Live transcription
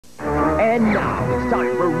It's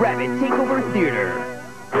time for Rabbit Takeover Theater.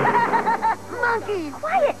 Monkeys!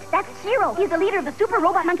 Quiet! That's Shiro. He's the leader of the Super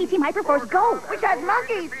Robot Monkey Team Hyperforce Go. Which has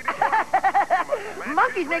monkeys!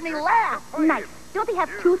 Monkeys make me laugh! Nice. Don't they have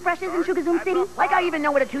toothbrushes in Sugazoom City? Like I even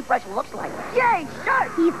know what a toothbrush looks like. Yay,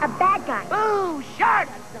 Shark! He's a bad guy. Ooh, Shark!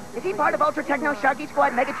 Is he part of Ultra Techno Sharky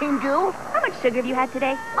Squad Mega Team Goo? How much sugar have you had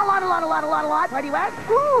today? A lot. Why do you ask?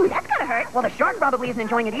 Ooh, that's gotta hurt. Well, the shark probably isn't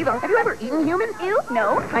enjoying it either. Have you ever eaten humans? Ew,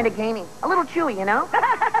 no. Kind of gamey. A little chewy, you know?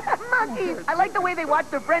 Monkeys! I like the way they watch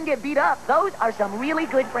their friend get beat up. Those are some really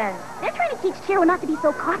good friends. They're trying to teach Shiro not to be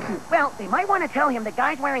so cocky. Well, they might want to tell him that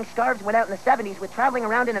guys wearing scarves went out in the 70s with traveling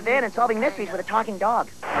around in a van and solving mysteries with a talking dog.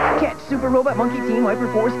 Catch Super Robot Monkey Team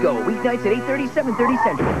Hyperforce Go weeknights at 8:30, 7:30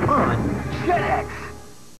 Central on JetX.